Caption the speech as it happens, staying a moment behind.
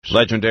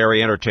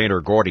Legendary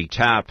entertainer Gordie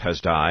Tapp has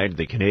died.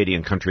 The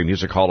Canadian Country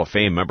Music Hall of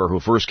Fame member who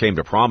first came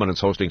to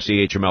prominence hosting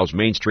CHML's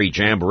Main Street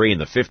Jamboree in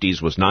the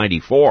 50s was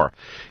 94.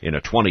 In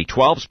a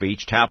 2012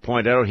 speech, Tapp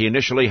pointed out he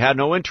initially had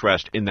no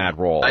interest in that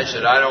role. I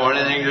said, I don't want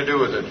anything to do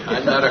with it.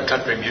 I'm not a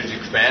country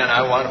music fan.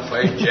 I want to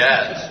play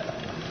jazz.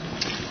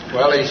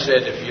 Well, he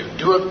said, if you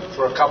do it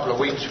for a couple of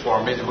weeks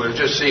for me, we'll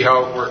just see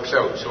how it works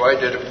out. So I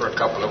did it for a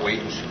couple of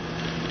weeks.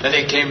 Then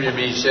he came to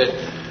me and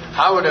said,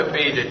 how would it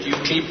be that you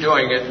keep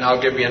doing it and I'll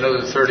give you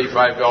another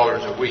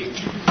 $35 a week?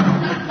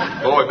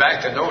 Boy,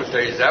 back in those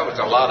days, that was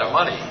a lot of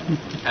money.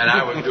 And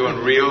I was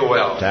doing real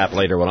well. Tapp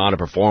later went on to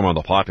perform on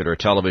the popular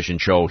television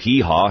show Hee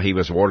Haw. He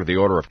was awarded the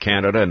Order of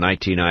Canada in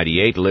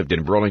 1998, lived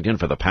in Burlington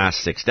for the past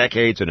 6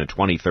 decades, and in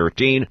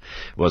 2013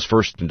 was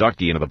first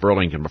inductee into the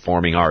Burlington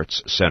Performing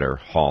Arts Center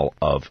Hall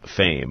of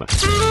Fame.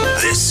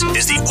 This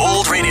is the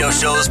Old Radio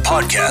Show's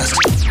podcast.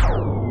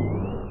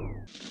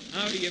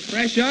 How do you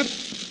fresh up?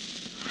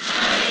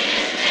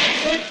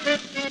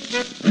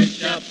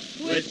 Fresh up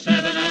with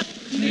 7-Up,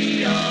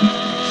 the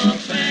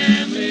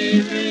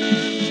family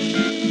ring.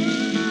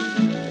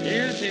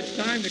 Yes, it's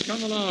time to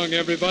come along,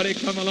 everybody.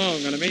 Come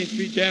along on a Main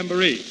Street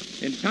Jamboree.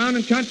 In town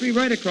and country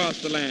right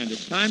across the land.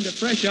 It's time to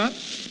fresh up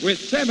with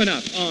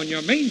 7-Up on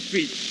your Main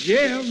Street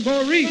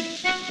Jamboree.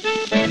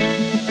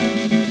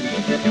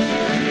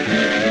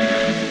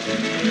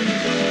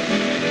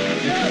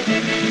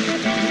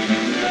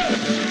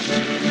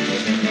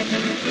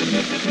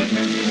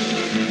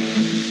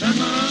 Come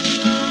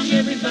along,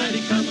 everybody,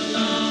 come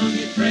along.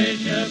 It's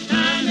fresh up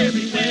time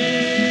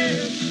everywhere.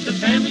 The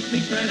family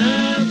speaks right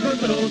up for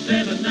good old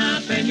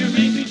 7-Up, and your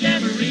Main Street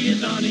Jamboree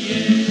is on the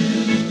air.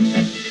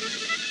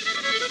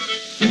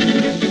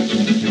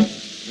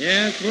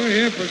 Yes, we're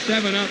here for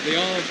 7-Up, the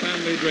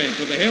all-family drink,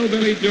 with the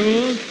Hillbilly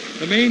Jewels,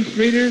 the Main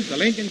Streeters, the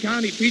Lincoln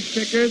County Peach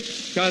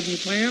Pickers, Cousin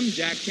Clem,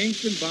 Jack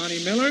Kingston,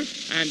 Bonnie Miller,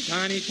 and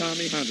Tiny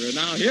Tommy Hunter.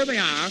 Now, here they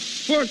are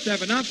for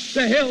 7-Up,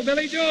 the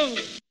Hillbilly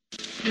Jewels.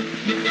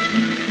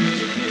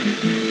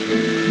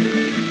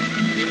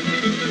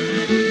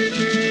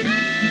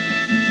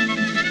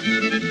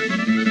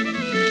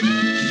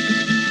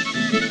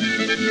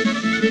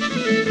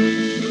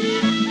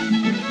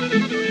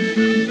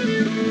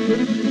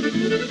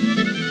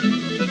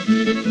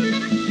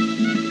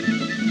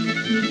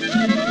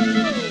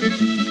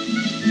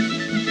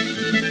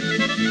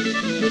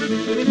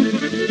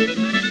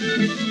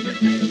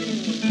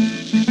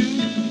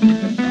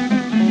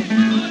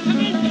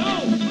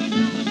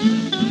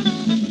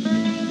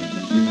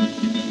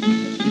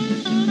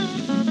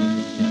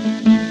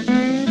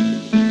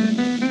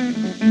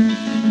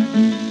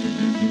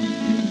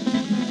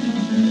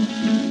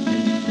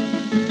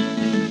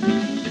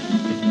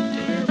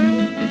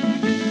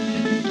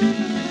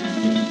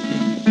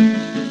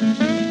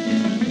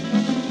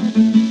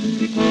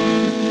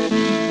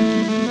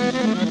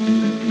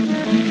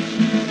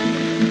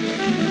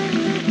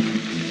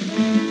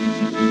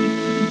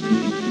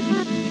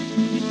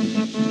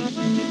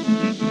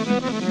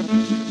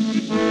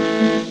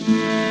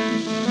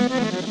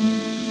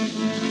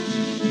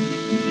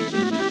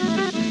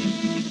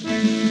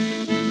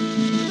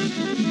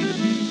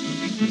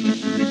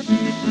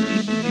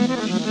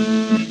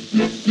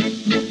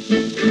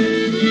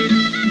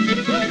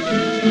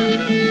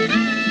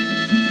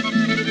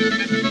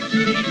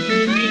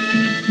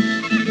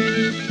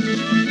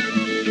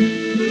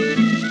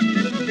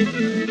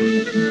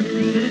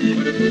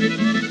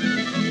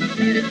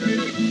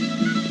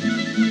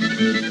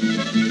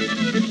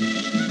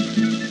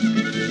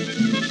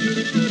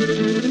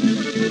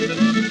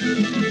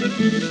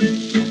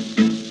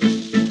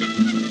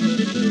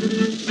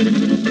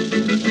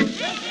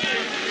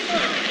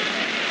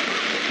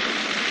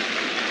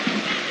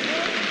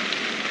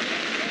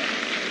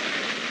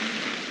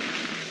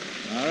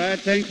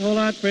 Thanks a whole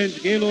lot, friends.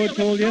 Gaylord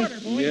told you?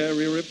 Yeah,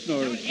 real rip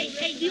snorter. Hey,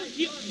 do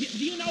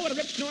you know what a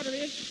rip snorter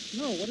is?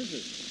 No, what is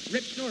it?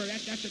 Rip snorter,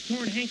 that's a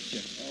torn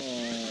handkerchief.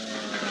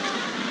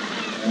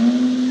 Oh.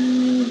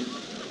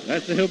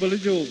 That's the Hillbilly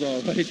Jewels,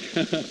 all right.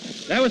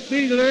 That was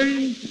Speedy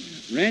Learning,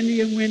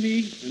 Randy and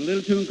Wendy, and a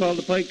little tune called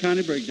the Pike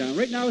County Breakdown.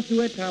 Right now it's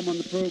duet time on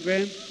the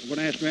program. I'm going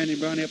to ask Randy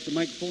and Brownie up the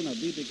microphone. I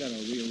believe they got a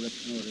real rip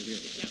snorter here.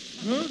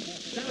 Huh?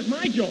 That was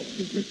my joke.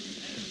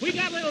 We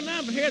got a little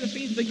number here that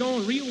seems to be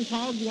going real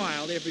hog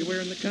wild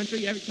everywhere in the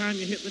country. Every time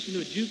you listen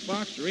to a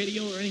jukebox, the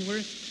radio, or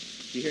anywhere,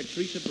 you hear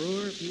Teresa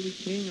Brewer, Pee Wee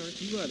King, or a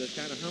few others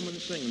kind of humming and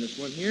singing this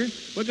one here.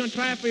 We're going to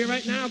try it for you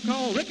right now,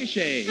 called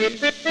Ricochet.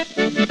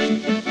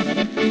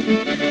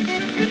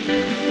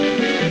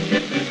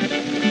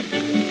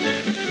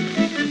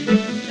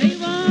 They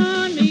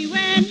warn me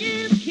when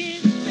you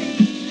kiss me,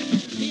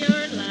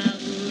 your love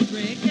would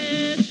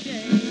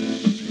ricochet.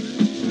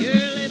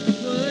 Your lips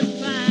would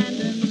find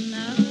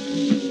enough,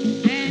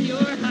 and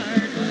your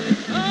heart would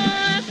go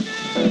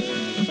astray.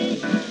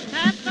 I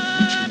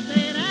thought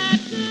that I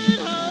could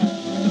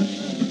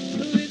hold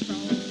with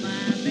all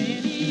my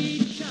many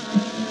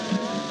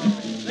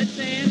charms, but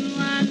then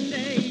one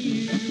day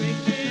you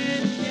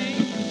ricochet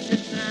to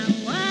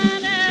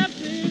someone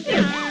else's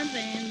arms.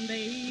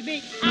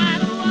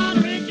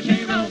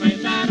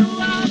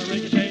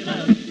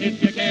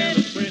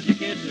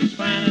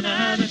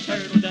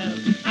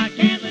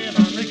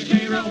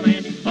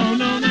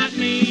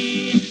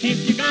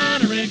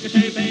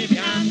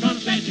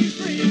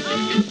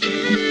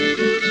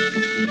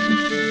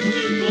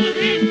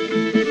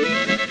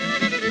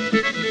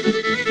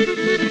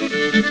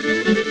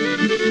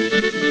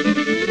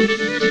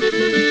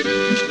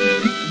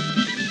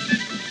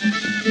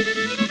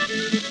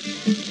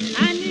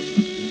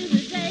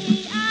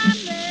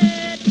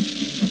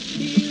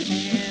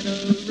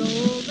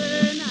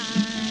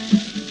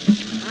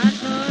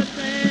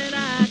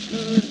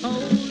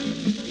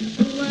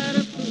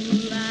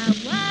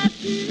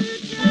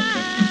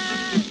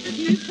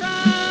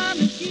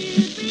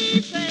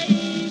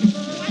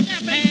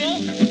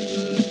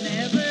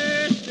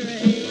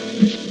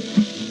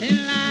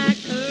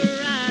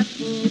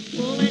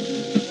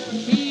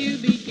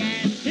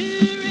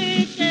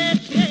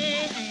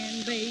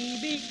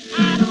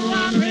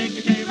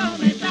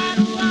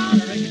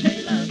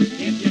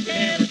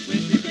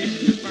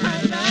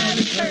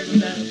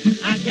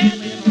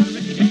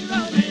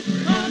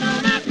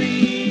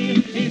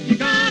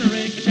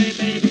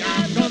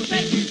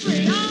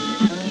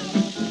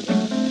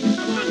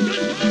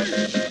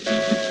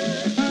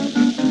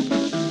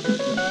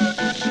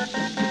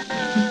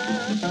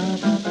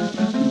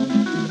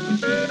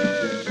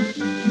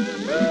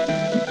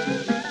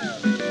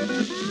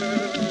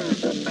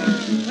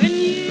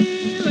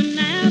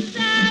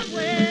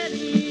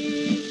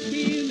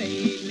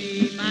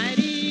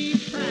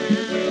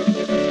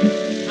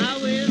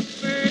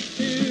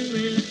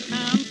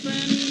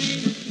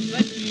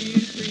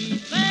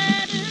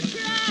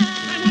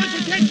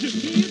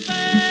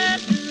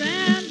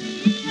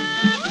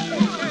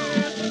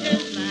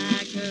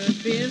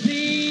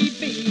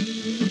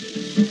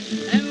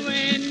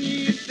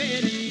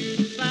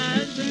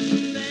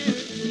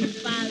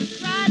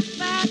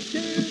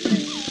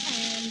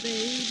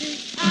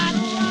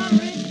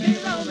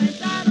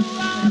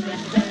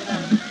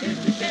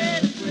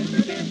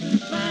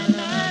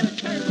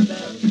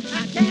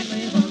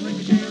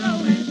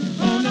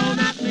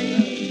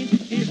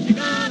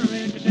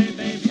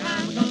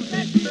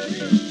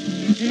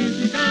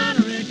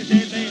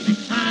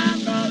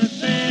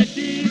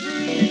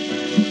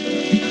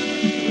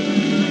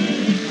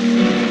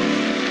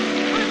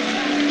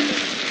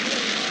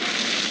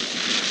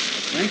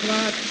 Thanks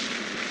a lot.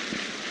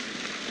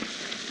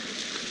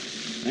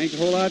 Thanks a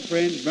whole lot,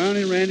 friends.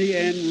 Brownie, Randy,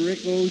 and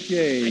Rick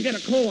O'Shea. I get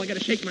a cold. I got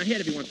to shake my head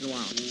every once in a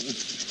while.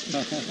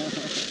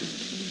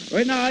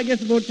 Right now, I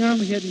guess about time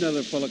we had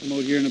another fella come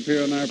out here and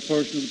appear on our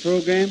portion of the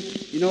program.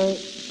 You know,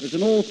 there's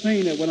an old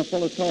saying that when a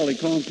fella's tall, they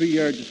call him 3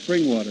 yards of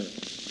spring water.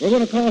 We're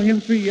going to call him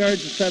 3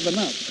 yards of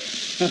 7-Up.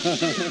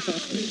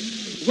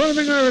 We're going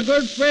to bring our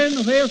good friend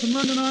here from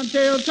London,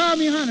 Ontario,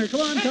 Tommy Hunter.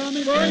 Come on,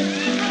 Tommy, boy.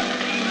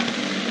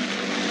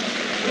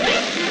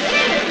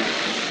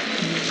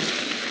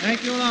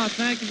 Thank you a lot.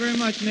 Thank you very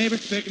much, neighbor,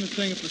 for picking and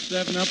singing for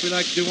 7-Up. We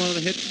like to do one of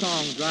the hit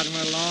songs, riding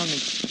right along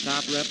and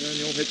top her up there in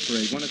the old hit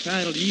parade. One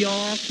entitled, Ye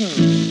All Come.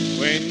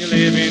 When you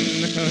live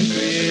in the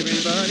country,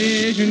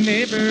 everybody's your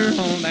neighbor.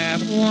 On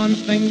that one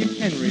thing you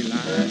can rely.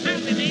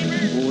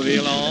 Oh,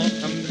 they'll all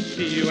come to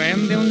see you,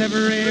 and they'll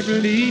never ever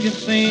leave you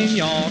saying,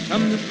 y'all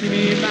come to see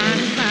me by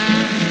and by.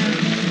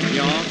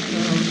 Y'all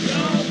come,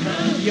 y'all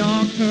come,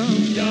 y'all come,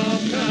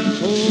 y'all come.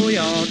 Oh,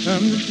 y'all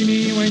come to see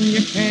me when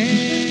you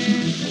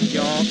can.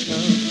 Y'all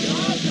come,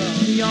 y'all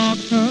come, y'all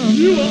come.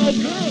 You all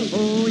come.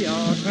 Oh,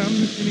 y'all come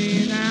to see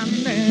me now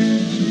and then.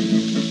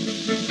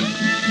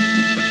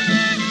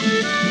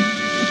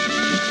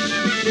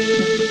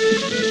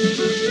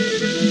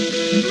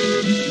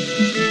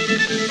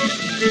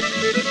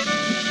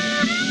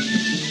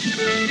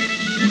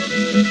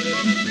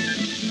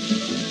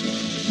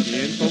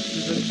 And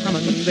folks are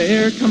coming,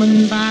 they're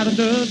coming by the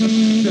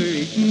dozen. They're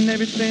eating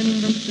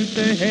everything from soup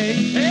to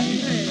hay.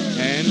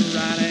 And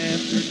right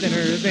after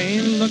dinner, they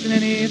ain't looking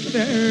any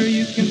better.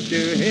 You can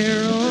still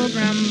hear old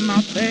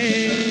Grandma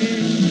say,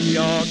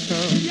 y'all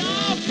come,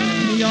 y'all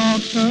come, y'all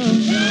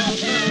come, y'all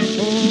come.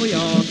 Oh,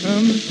 y'all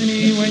come to see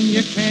me when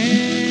you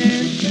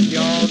can.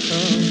 Y'all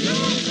come,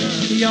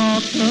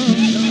 y'all come,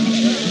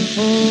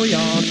 oh,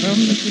 y'all come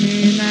to see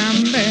me now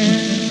and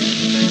then.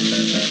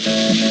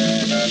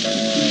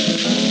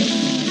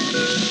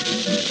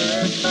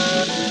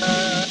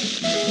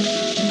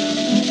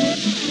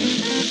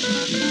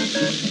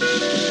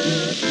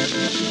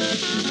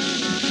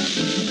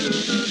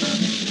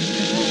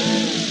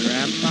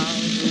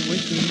 Grandma's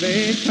wishing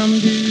they'd come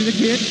to the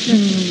kitchen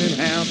and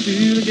help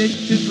do the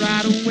dishes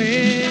right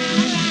away.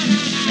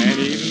 And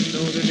even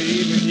though they're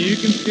leaving, you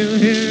can still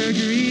hear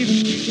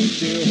grieving. You can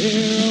still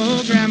hear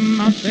old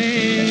Grandma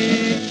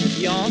say,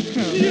 y'all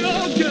come,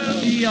 y'all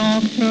come,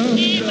 y'all come.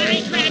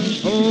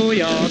 Oh,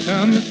 y'all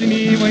come to see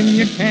me when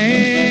you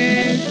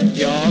can.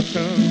 Y'all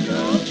come,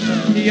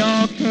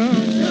 y'all come.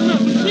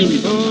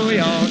 Oh,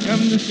 y'all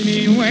come to see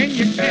me when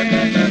you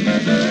can.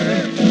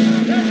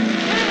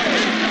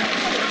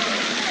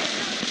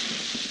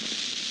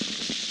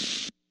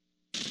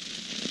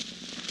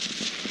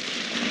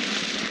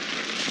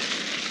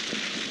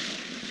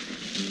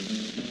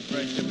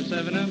 Fresh up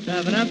 7-Up,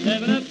 7-Up,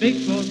 7-Up, big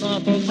folks, small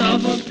folks, all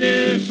folks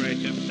do.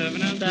 Fresh up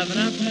 7-Up,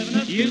 7-Up,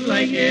 7-Up, you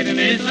like it and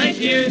it likes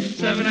you.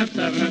 7-Up,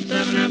 7-Up,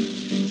 7-Up,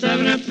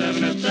 7-Up,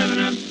 7-Up,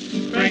 7-Up,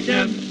 fresh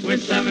up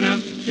with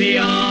 7-Up, the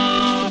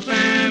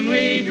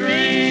all-family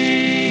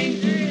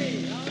drink.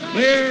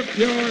 Clear,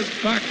 pure,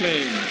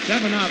 sparkling.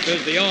 7-Up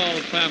is the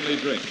all-family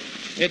drink.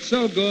 It's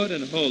so good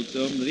and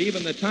wholesome that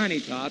even the tiny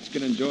tots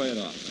can enjoy it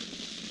often.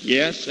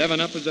 Yes,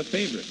 7-Up is a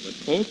favorite with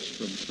folks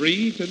from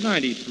 3 to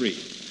 93.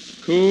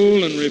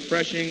 Cool and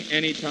refreshing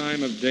any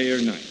time of day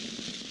or night.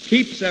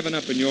 Keep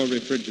 7-Up in your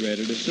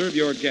refrigerator to serve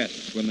your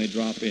guests when they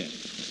drop in.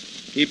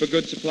 Keep a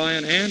good supply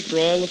on hand for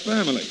all the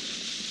family.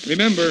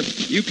 Remember,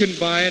 you can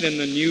buy it in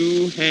the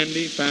new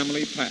handy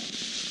family pack.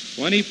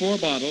 24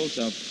 bottles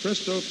of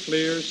crystal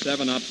clear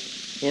 7-Up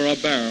for a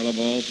barrel of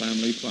all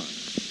family fun.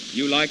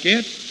 You like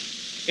it?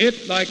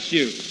 It likes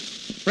you.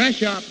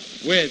 Fresh up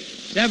with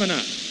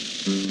 7-Up.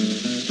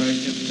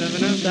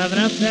 7-Up,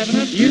 7-Up,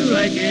 7-Up, you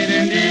like it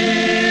and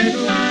it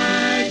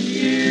likes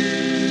you.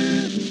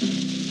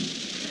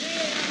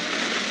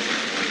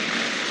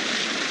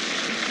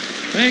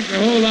 Thanks a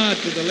whole lot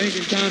to the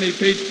Lincoln County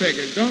Peach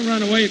Pickers. Don't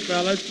run away,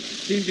 fellas.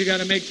 Seems you got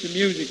to make some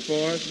music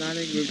for us, and I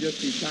think we'll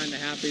just be kind of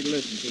happy to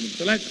listen to them.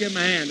 So let's give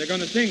them a hand. They're going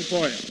to sing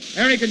for you.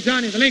 Eric and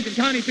Johnny, the Lincoln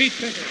County Peach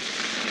Pickers.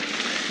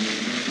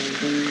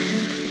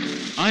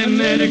 I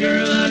met a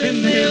girl out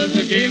in the hills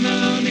who gave my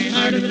lonely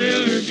heart a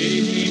thrill. Her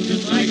beauty seemed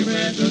just like a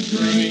breath of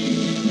spring.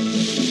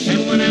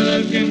 And when I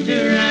looked into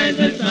her eyes,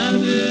 I saw the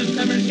blue of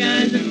summer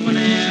skies. And when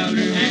I held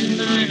her hand in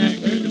mine, I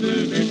heard the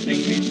bluebirds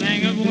sing. They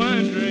sang of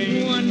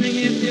wondering, wondering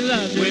if she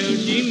loves her. Will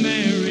she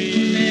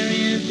marry?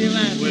 Marry if she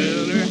loves her.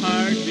 Will her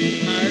heart be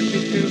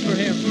true for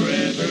him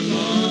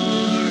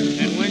forevermore?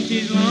 And when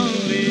she's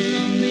lonely,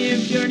 lonely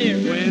if you're near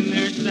her. When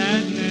there's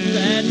sadness,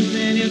 sadness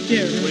and if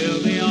tear her. Will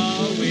they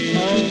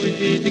always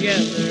be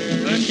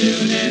together until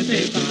death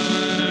they part?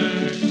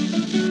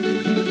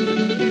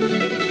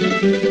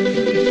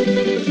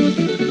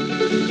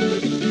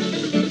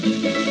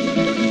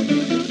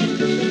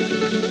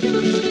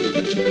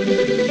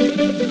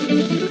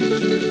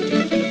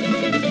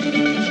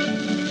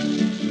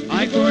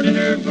 I courted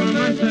her for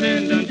months on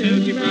end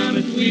until she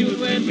promised we would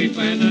wed. We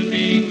planned on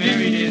being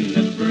married in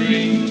the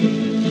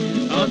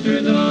spring. All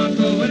through the long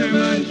cold winter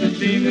months, it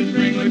seemed the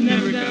spring would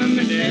never come,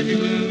 and every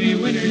bloom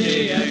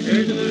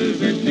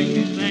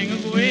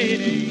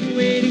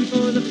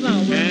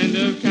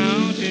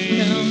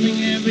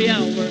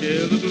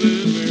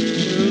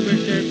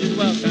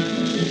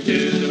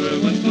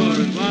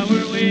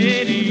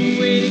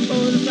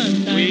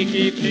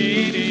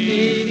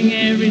pleading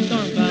every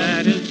storm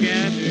cloud that is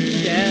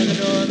gathered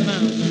o'er the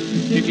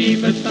mountains to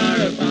keep us far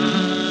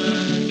apart.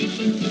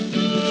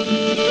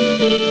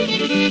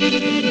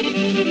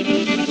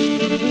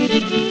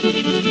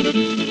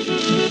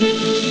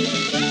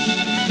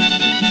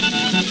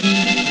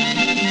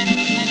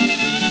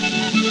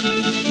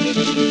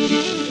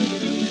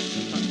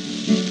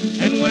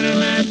 And when at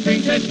last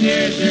Princess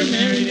hears they're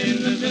married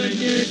in the village,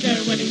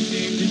 their wedding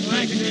seems just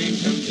like a dream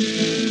come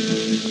true.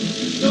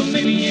 So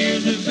many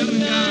years have come and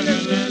gone,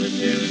 our love is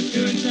still as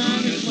true and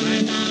strong as when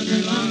I found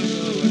her long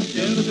ago. And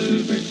still the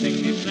bluebirds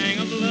sing me sang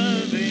of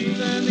loving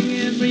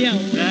every hour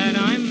that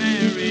I'm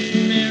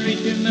married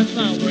to my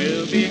flower.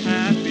 We'll be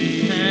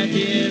happy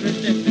ever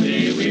since the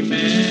day we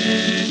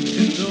met.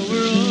 And though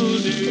we're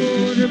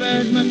older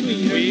but much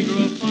sweeter, we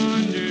grow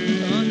fonder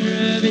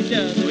of each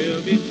other.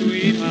 We'll be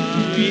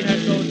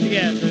sweethearts close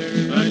together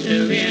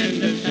until the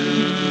end of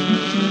time.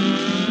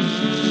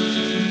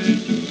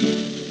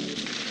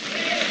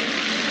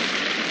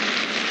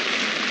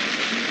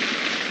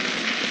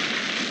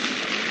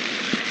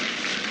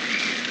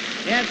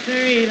 Yes,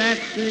 sir,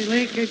 that's the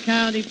Lincoln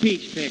County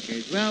Peach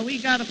Pickers. Well, we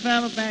got a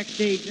fella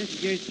backstage. This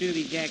is yours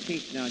truly, Jack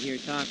Kingston, out here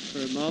talking for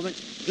a moment.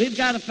 We've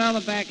got a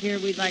fella back here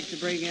we'd like to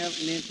bring out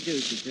and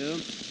introduce you to him.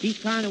 He's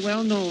kind of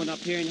well known up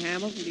here in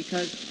Hamilton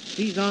because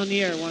he's on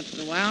the air once in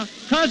a while.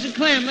 Cousin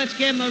Clem, let's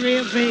give him a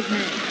real big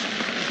hand.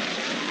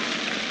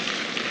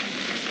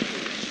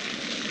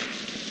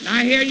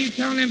 I hear you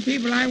telling them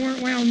people I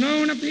weren't well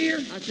known up here?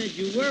 I said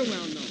you were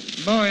well known.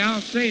 Boy,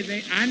 I'll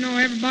say, I know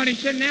everybody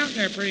sitting out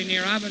there pretty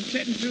near. I've been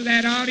sitting through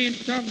that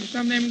audience talking to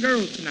some of them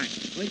girls tonight.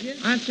 Would you?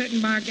 I'm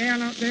sitting by a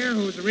gal out there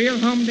who was a real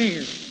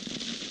humdinger.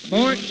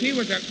 Boy, she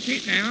was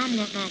now, I'm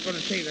not going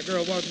to say the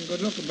girl wasn't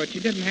good looking, but she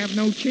didn't have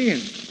no chin.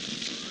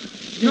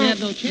 Didn't have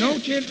no chin? No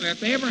chin. If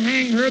they ever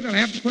hang her, they'll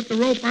have to put the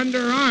rope under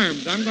her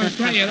arms. I'm going to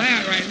tell you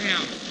that right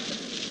now.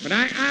 But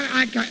I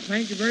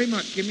thank you very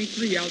much. Give me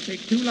 3. I'll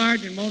take 2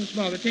 large and 1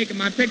 small. They're taking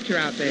my picture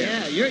out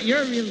there. Yeah,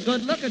 you're real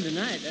good looking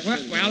tonight.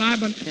 Well, I've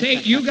been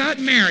you got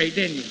married,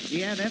 didn't you?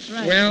 Yeah, that's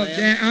right. Well,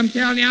 I'm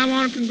telling you, I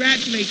want to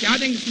congratulate you. I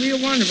think it's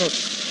real wonderful.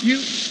 Are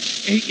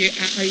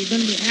you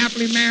going to be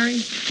happily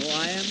married? Oh,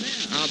 I am now.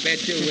 I'll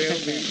bet you will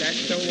be. That's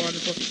so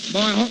wonderful.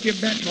 Boy, I hope you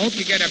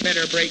get a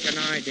better break than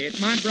I did.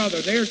 My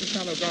brother, there's a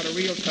fellow got a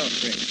real tough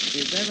break.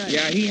 Is that right?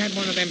 Yeah, he had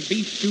one of them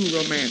beef stew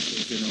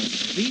romances, you know.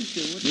 Beef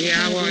stew? What's the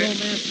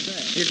romance is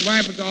that? His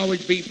wife was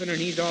always beefing and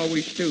he's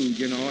always stewed,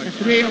 you know. It's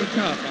real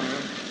tough on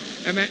him.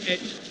 I mean,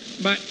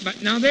 but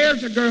now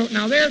there's a girl.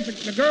 Now there's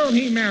the girl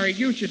he married.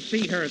 You should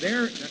see her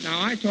there.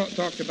 Now I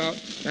talked about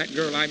that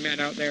girl I met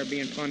out there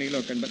being funny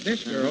looking, but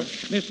this girl,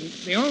 listen,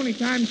 the only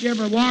time she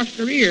ever washed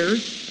her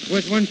ears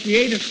was when she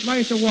ate a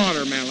slice of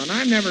watermelon.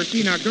 I've never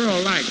seen a girl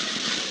like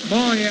it.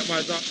 Boy, it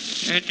was.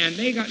 And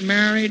they got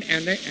married,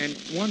 and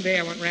one day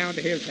I went round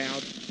to his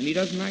house, and he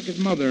doesn't like his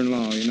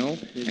mother-in-law, you know.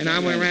 And I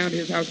went around to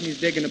his house, and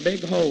he's digging a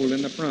big hole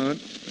in the front.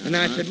 And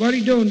I said, "What are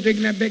you doing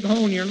digging that big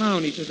hole in your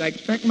lawn?" He says, "I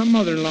expect my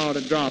mother-in-law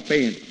to drop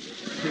in."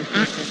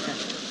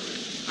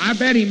 I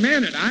bet he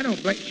meant it. I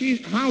don't blame.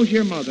 How's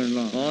your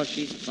mother-in-law? Oh,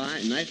 she's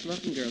fine,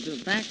 nice-looking girl. In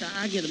fact,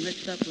 I get her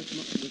mixed up with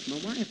my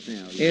wife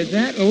now. Is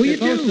that? Oh, you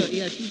do?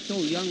 Yeah, she's so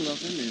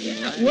young-looking.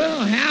 Yeah,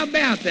 well, how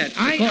about that?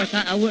 Of course,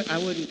 I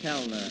wouldn't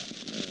tell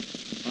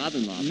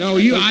father-in-law. No,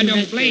 I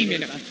don't blame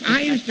you.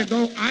 I used to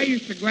go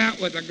out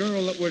with a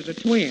girl that was a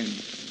twin,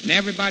 and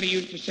everybody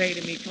used to say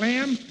to me,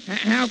 "Clem,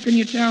 how can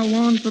you tell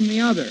one from the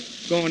other?"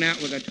 Going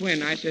out with a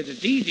twin, I said,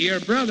 "It's easy.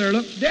 Your brother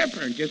looks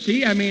different. You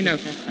see, I mean, they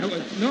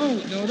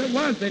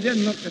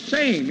didn't look the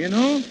same, you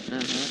know."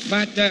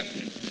 But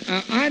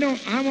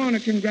I want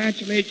to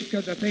congratulate you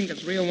because I think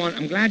it's real one.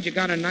 I'm glad you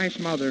got a nice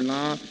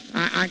mother-in-law.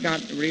 I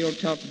got a real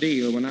tough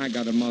deal when I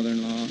got a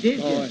mother-in-law. Did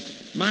you?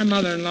 My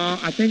mother-in-law,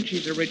 I think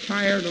she's a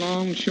retired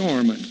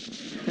longshoreman.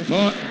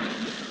 Boy,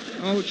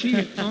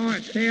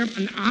 it's terrible.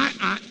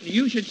 And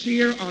you should see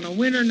her on a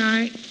winter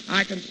night.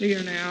 I can see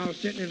her now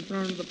sitting in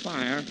front of the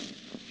fire.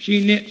 She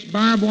knits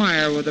barbed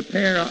wire with a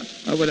pair of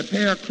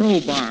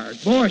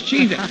crowbars. Boy,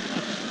 she's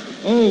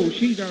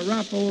a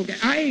rough old gal.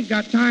 I ain't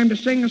got time to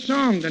sing a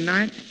song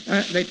tonight.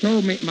 They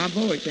told me my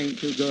voice ain't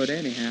too good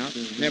anyhow.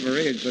 Never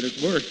is, but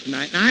it's worse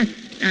tonight.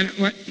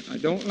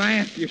 Don't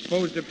laugh. You're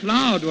supposed to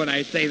applaud when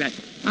I say that.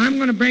 I'm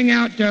going to bring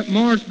out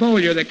Morris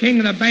Bollier, the king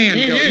of the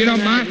banjo. You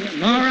don't mind?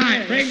 All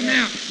right, bring him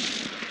out.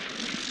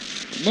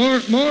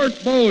 Morris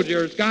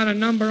Bollier's got a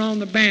number on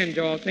the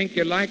banjo I think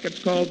you'd like. It's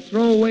called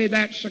 "Throw Away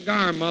That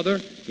Cigar, Mother.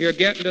 You're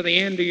getting to the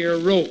end of your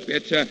rope."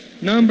 It's a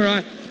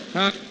number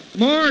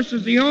Morris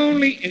is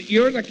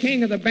you're the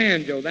king of the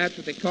banjo. That's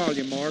what they call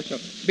you, Morris. So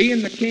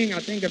being the king, I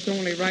think it's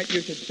only right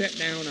you should sit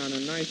down on a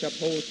nice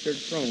upholstered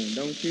throne,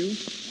 don't you?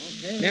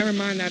 Okay. Never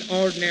mind that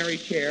ordinary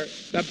chair.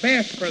 The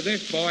best for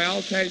this boy,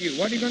 I'll tell you.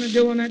 What are you going to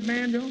do on that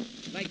banjo?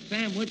 Like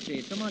Sam would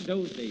say, some of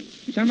those days.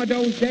 Some of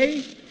those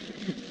days?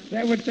 Is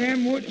that what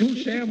Sam Woods?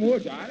 Who's Sam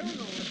Woods? I don't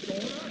know what's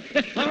going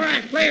on. All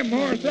right, play it,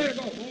 Morris. Let it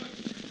go.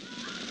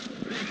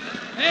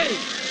 Hey,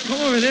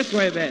 come over this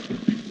way, Ben.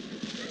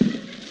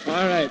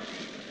 All right.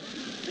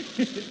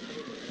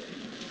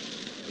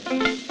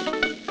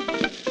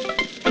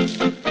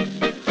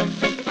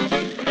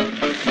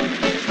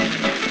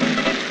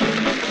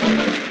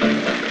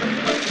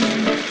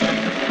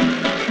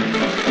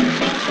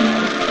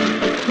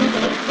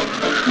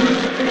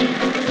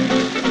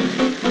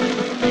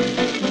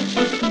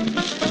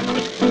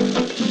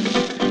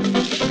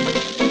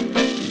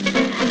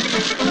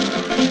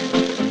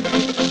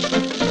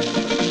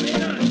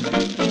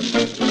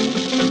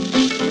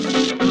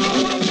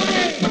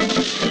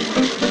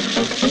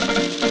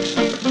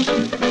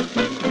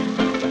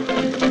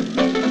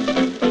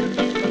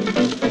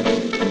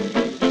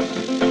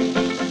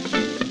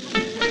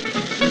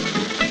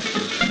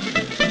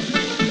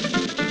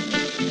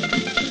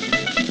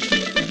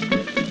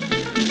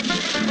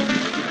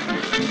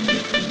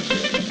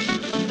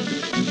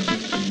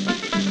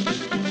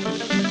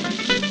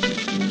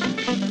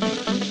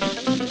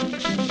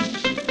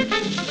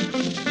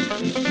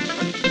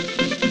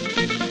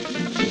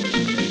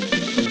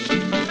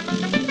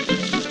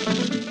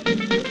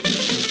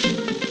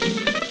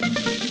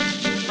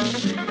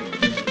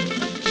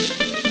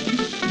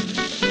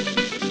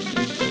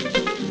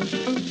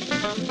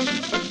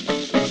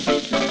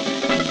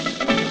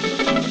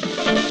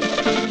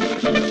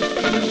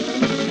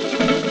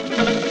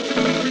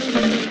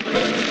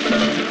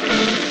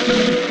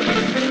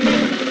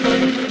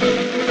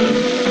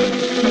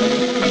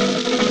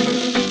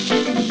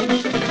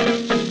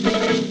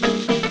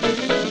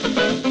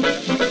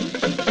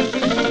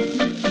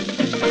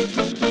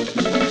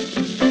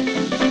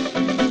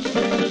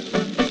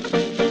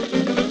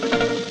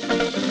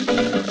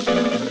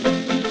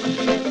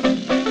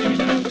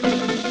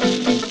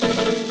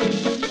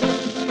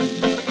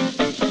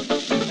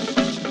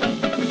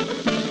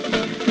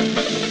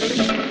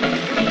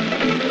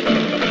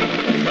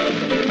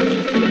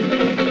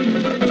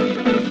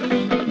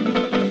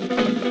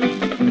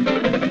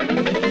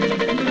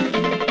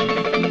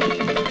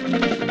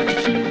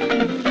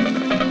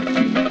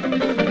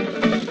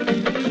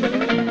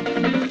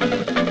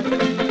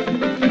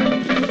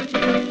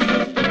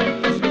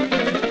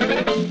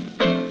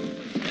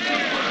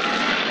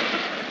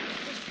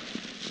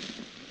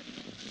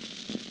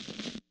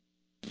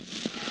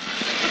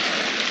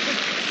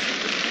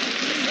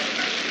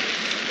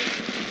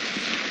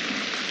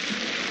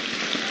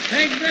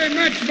 Thanks very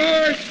much,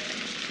 Morris.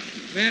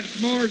 That's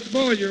Morris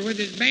Boyer with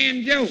his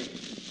banjo.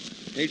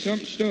 Hey,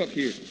 something stuck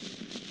here.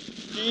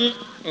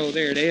 Oh,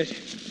 there it is.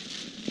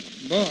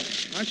 Boy,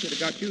 I should have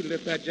got you to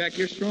lift that jack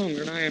here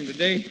stronger than I am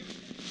today.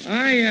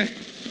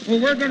 Well,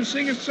 we're going to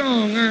sing a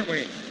song, aren't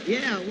we?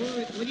 Yeah,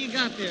 what do you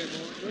got there, boy?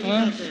 What do you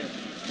got there?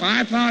 Well,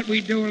 I thought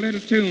we'd do a little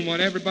tune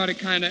when everybody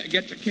kind of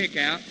gets a kick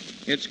out.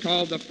 It's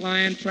called The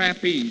Flying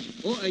Trapeze.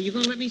 Oh, are you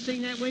going to let me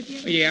sing that with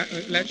you? Yeah,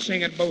 let's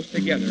sing it both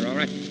together, all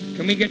right?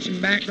 Can we get some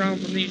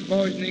background from these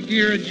boys in the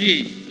gear of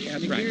G?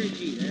 That's right. Gear of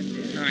G, that's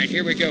it. All right,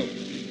 here we go.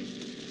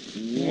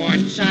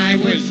 Once I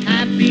was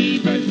happy,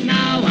 but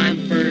now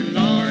I'm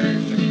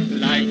forlorn,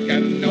 like a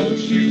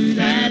snowshoe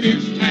that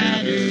is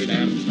tattered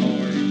and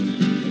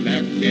torn,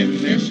 left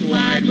in this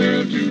wide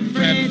world to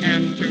fret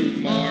and to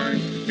mourn,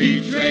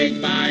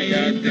 betrayed by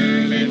a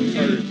girl in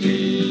her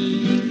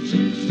teens.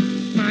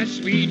 My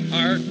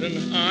sweetheart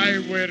and I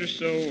were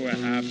so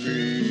happy.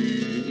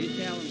 You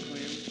tell him,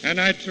 Clem. And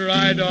I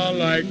tried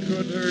all I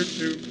could her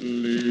to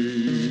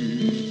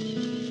please.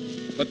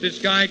 But this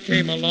guy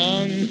came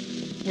along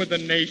with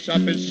an ace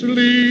up his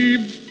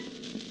sleeve.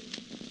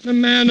 The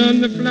man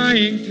on the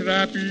flying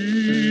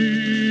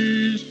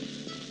trapeze.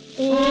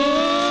 Oh,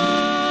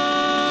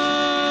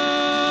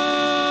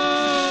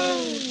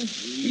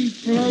 he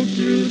floats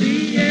through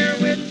the air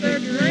with the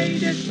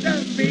greatest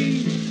of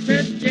ease.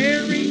 The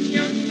daring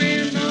young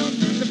man on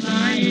the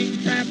flying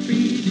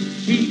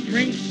trapeze. He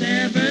drinks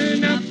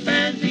 7-Up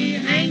as he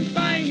hangs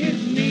by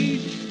his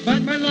knees.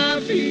 But my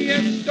love he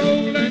has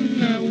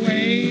stolen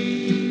away.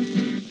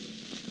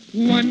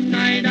 One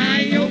night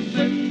I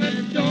opened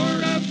the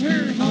door of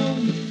her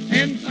home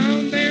and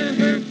found there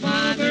her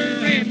father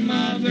and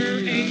mother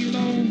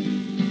alone.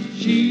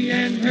 She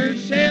and her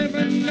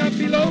 7-Up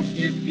eloped,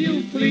 if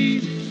you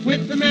please,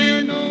 with the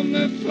man on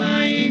the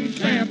flying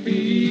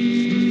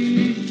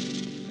trapeze.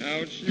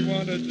 Now she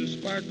wanted the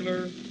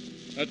sparkler,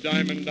 a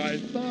diamond I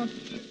thought,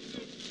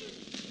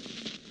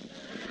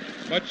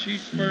 but she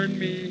spurned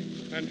me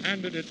and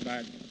handed it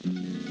back.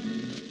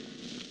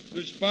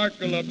 The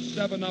sparkle of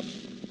 7-Up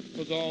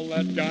was all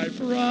that guy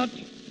brought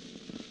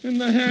in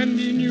the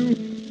handy new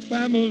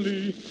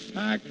family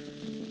pack.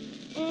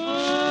 Oh,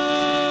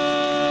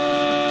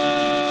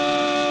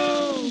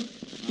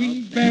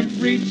 he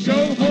beverage so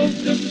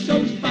wholesome,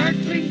 so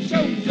sparkling,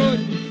 so good,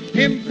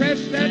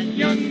 impressed that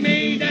young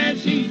maid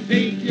as he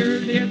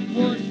figured it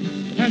would.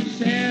 And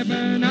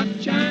 7-Up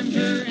charmed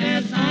her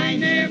as I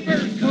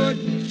never could,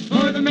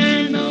 for the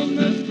man on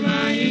the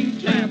flying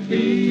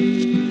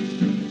trapeze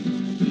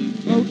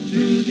floats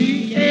through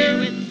the air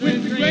with the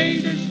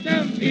greatest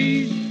of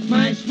ease.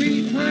 My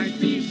sweetheart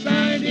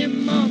beside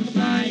him on the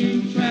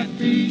flying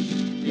trapeze.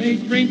 They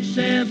drink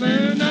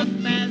 7-Up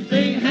as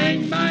they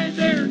hang by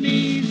their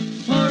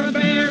knees for a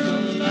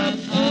barrel of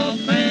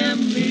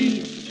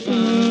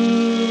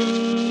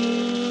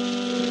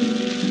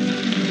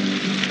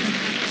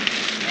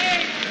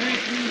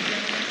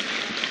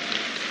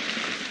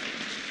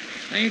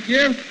Thank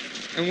you.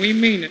 And we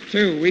mean it,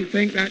 too. We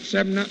think that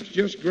 7-Up's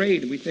just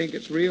great. We think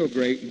it's real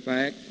great, in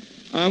fact.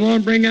 I'm going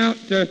to bring out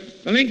the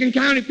Lincoln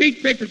County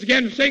Peach Pickers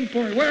again to sing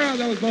for you. Where are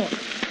those boys?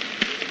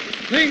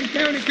 Lincoln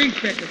County Peach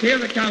Pickers. Here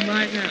they come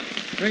right now.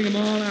 Bring them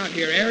all out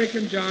here. Eric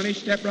and Johnny,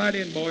 step right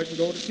in, boys, and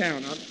go to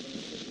town.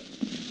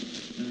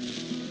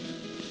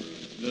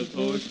 The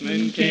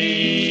postman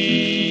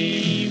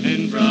came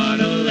and brought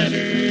a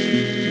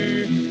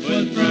letter.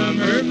 Was from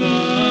her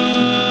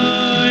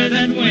boy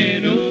that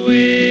went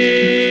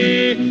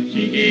away.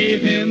 She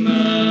gave him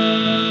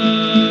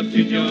up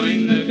to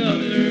join the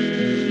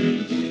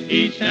colors.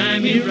 Each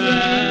time he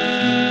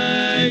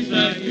writes,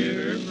 I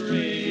hear her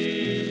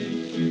pray.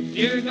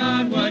 Dear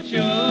God, watch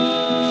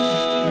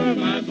o'er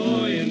my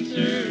boy in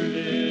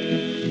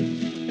service.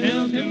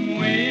 Help him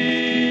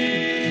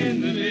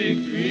win the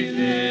victory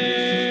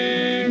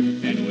there.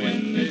 And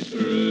when this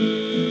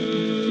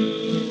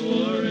cruel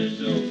war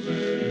is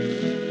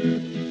over,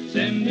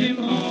 send him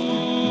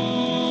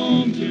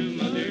home to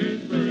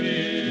mother's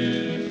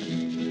breast.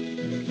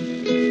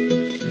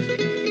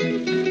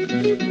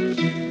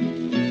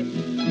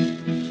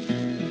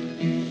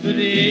 The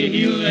day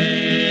he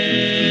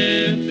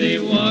left, they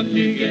walked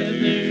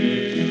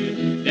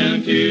together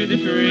down to the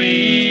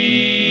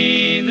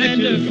train that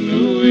took him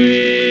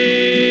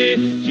away.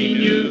 She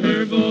knew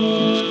her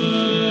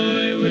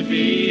boy would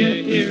be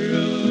a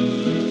hero.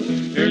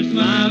 Her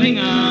smiling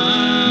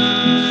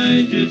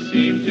eyes just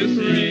seemed to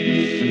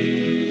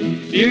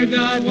pray. Dear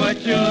God,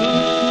 watch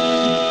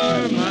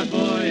o'er my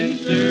boy in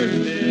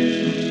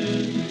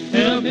service.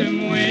 Help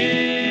him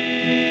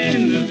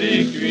win the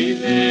victory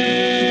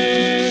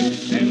there.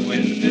 And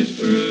when this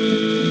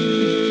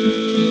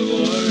cruel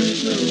war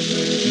is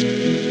over,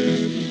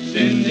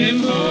 send him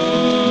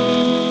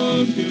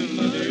home to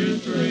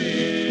mother's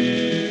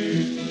prayer.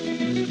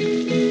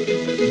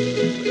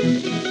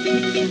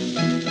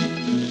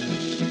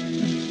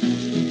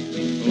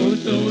 Oh,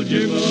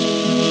 soldier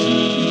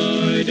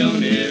boy,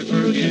 don't ever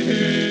forget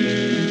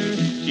her.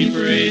 She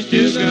prays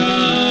to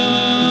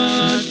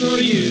God for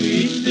you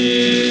each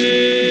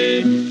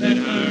day, that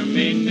harm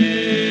may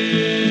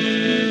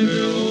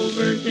never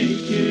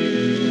overtake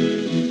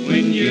you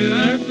when you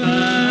are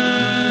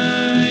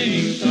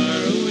flying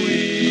far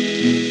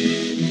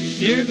away.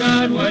 Dear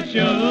God, watch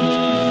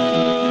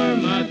o'er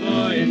my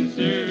boy in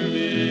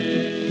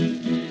service.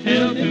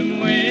 Help him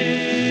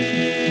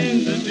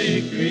win the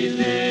victory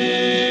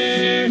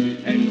there.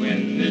 And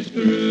when this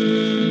cruel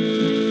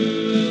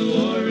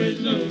war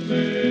is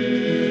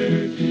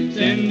over,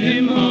 send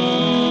him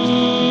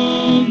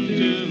home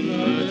to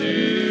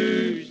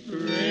mother's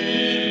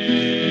prayer.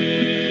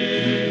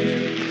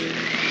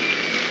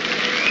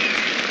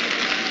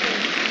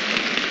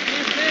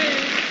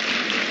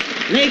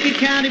 Lincoln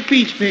County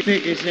Peach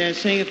Pickers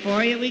singing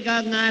for you. We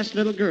got a nice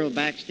little girl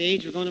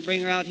backstage. We're going to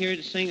bring her out here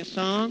to sing a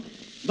song.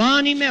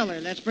 Bonnie Miller.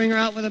 Let's bring her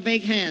out with a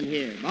big hand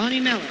here. Bonnie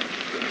Miller.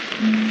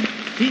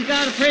 She's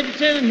got a pretty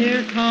tune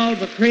here called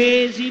The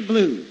Crazy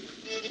Blues.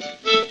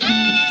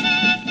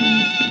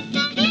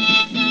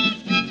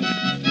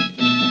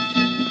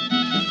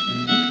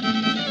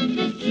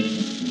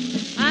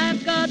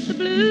 I've got the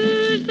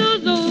blues,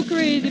 those old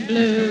crazy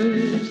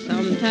blues.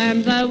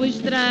 Sometimes I wish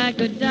that I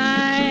could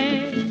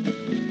die.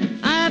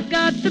 I've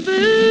got the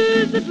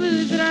blues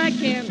that I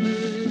can't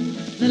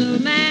lose.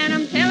 Little man,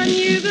 I'm telling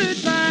you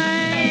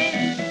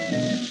goodbye.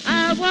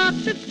 I walk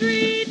the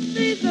streets,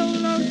 these old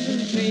lonesome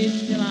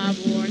streets, till I've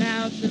worn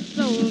out the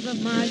soles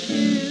of my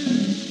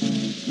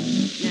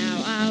shoes.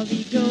 Now I'll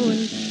be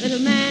going, little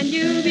man,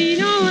 you'll be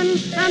knowing,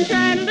 I'm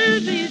trying to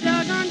lose these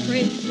doggone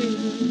crazy blues.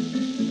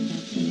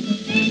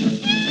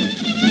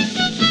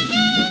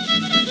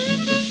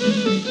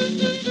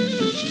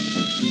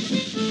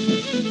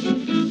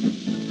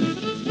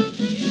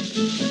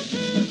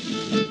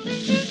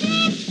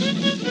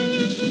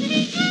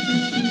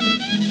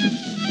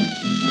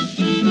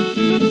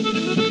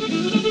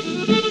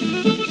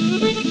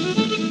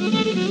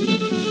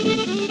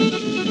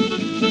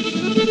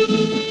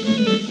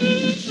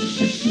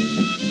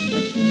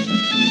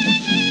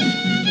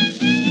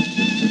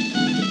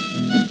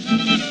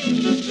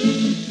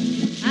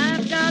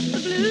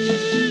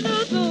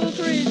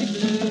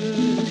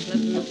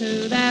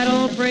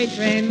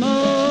 Train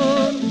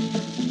moan,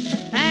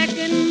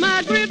 packing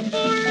my grip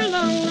for a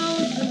long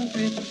lonesome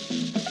trip.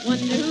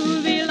 Wonder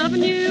who'll be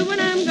loving you when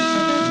I'm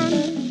gone.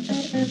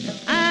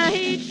 I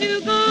hate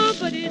to go,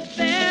 but it's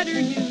better,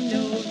 you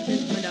know,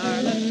 since my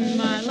darling,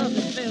 my love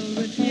is filled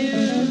with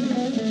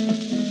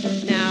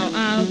you. Now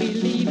I'll be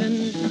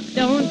leaving,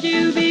 don't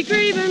you be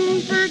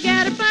grieving,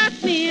 forget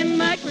about me and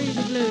my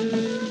crazy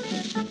blues.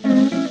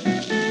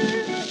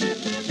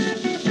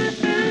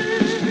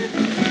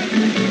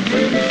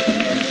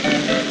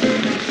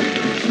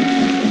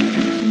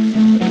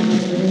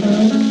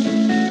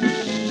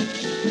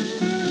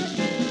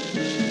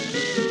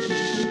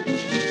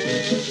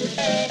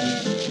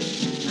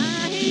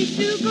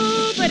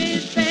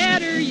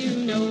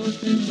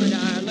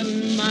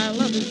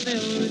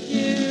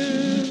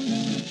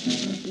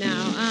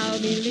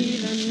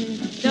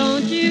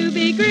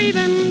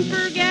 Grieving,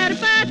 forget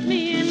about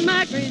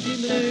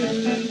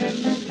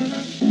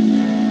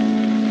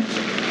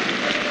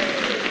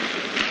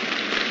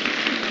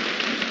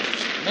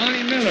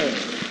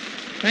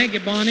Thank you,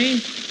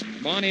 Bonnie.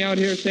 Bonnie out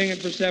here singing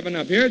for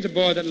 7-Up. Here's a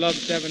boy that loves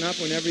 7-Up.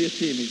 Whenever you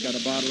see him, he's got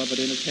a bottle of it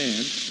in his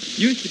hand.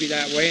 Used to be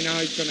that way. Now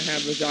he's going to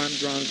have his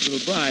arms around his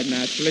little bride,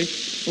 naturally.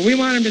 But we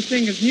want him to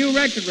sing his new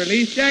record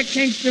release, Jack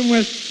Kingston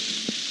with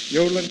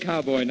Yodeling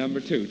Cowboy No.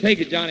 2. Take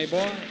it, Johnny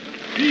boy.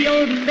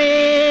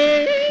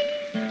 Yodeling.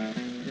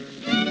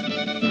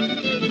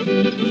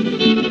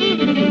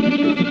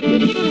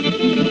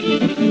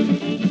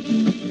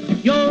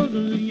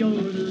 Yodel,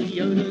 yodel,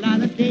 yodel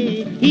on a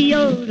day.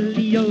 Yodel,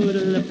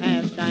 yodel, a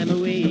pastime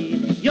away.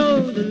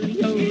 Yodel,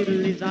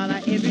 yodel is all I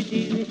ever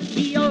do.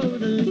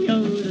 Yodel,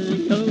 yodel,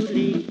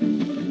 yodel.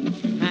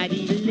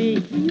 Hidey-lay,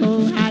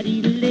 oh,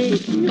 hidey-lay,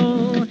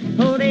 oh,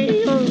 hode,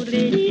 hode,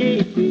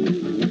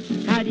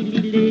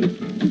 hidey-lay,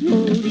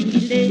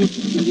 hode-lay,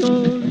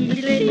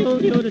 hode-lay,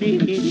 hode-lay,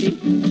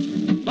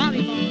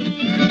 volleyball.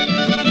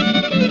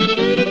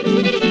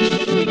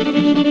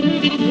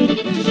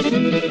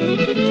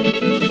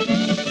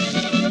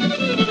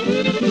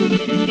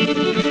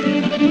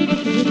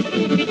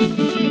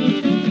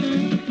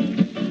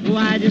 Oh,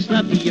 I just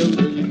love to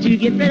yodel to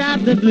get rid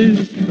of the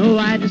blues. Oh,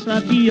 I just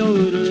love to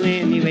yodel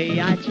any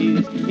way I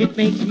choose. It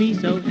makes me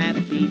so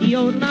happy to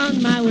yodel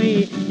on my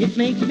way. It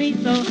makes me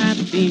so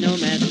happy no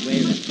matter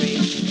where I stray.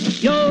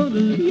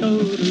 Yodel,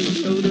 yodel,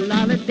 yodel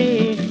all a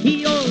day.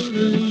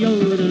 Yodel,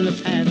 yodel, a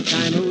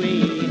pastime away.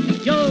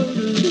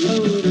 Yodel,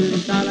 yodel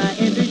is all I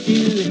ever do.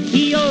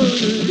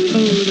 Yodel,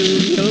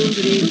 yodel,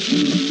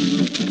 yodel.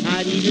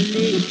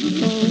 Hidey-lay,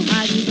 oh,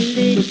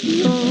 hidey-lay,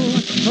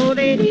 oh,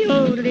 ho-lady,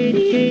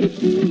 ho-lady,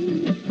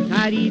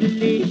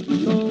 hidey-lay,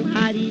 oh,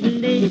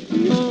 hidey-lay,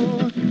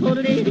 oh,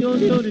 ho-lady,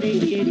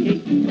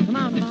 ho-lady, come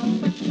on, Mom.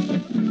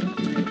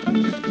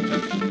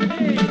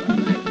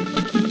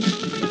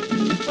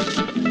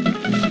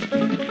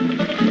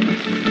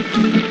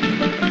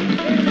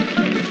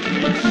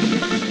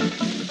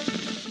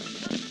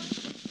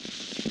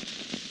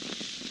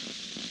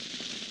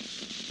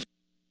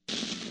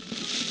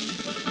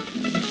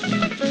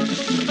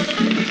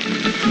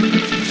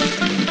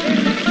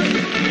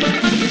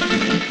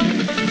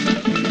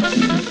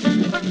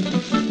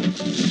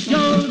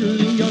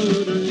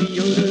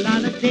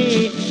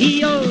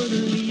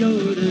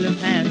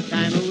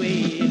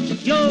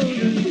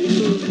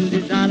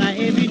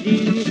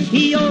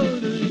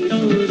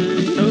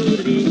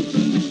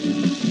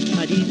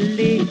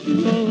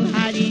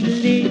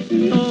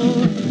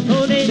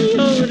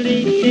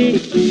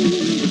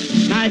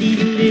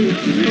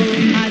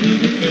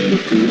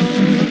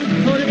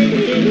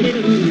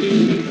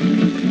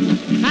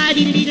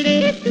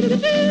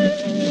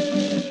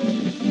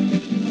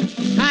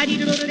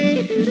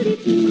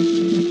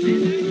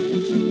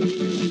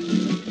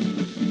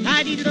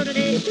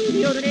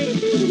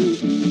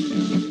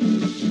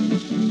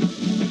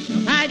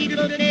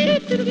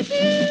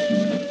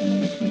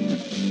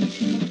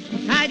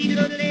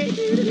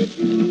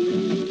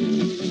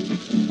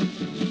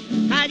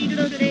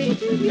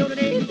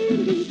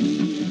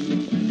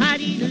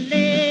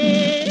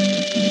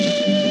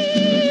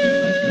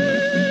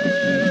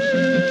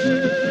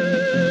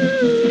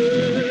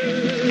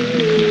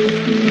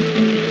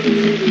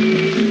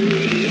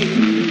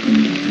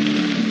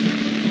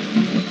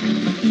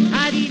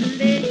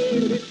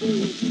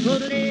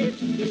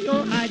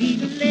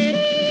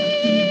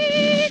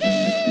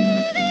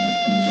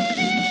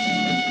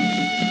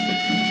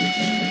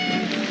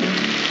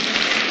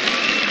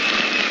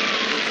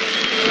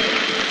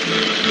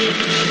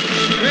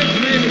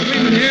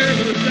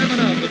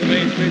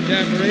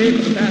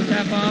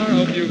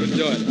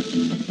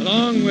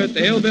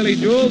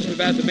 We've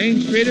had the Main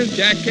Streeters,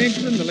 Jack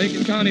Kingston, the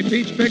Lincoln County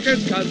Peach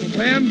Pickers, Cousin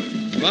Clem,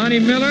 Bonnie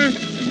Miller,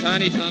 and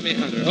Tiny Tommy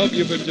Hunter. Hope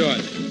you've enjoyed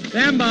it.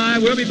 Stand by.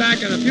 We'll be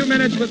back in a few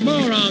minutes with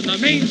more on the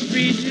Main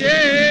Street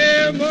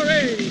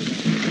Jamboree.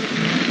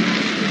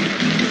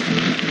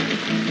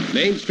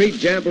 Main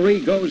Street Jamboree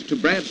goes to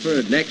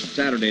Brantford next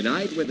Saturday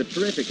night with a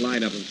terrific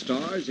lineup of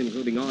stars,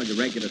 including all your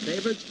regular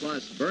favorites,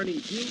 plus Bernie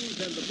Hughes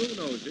and the Blue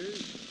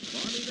Nosers.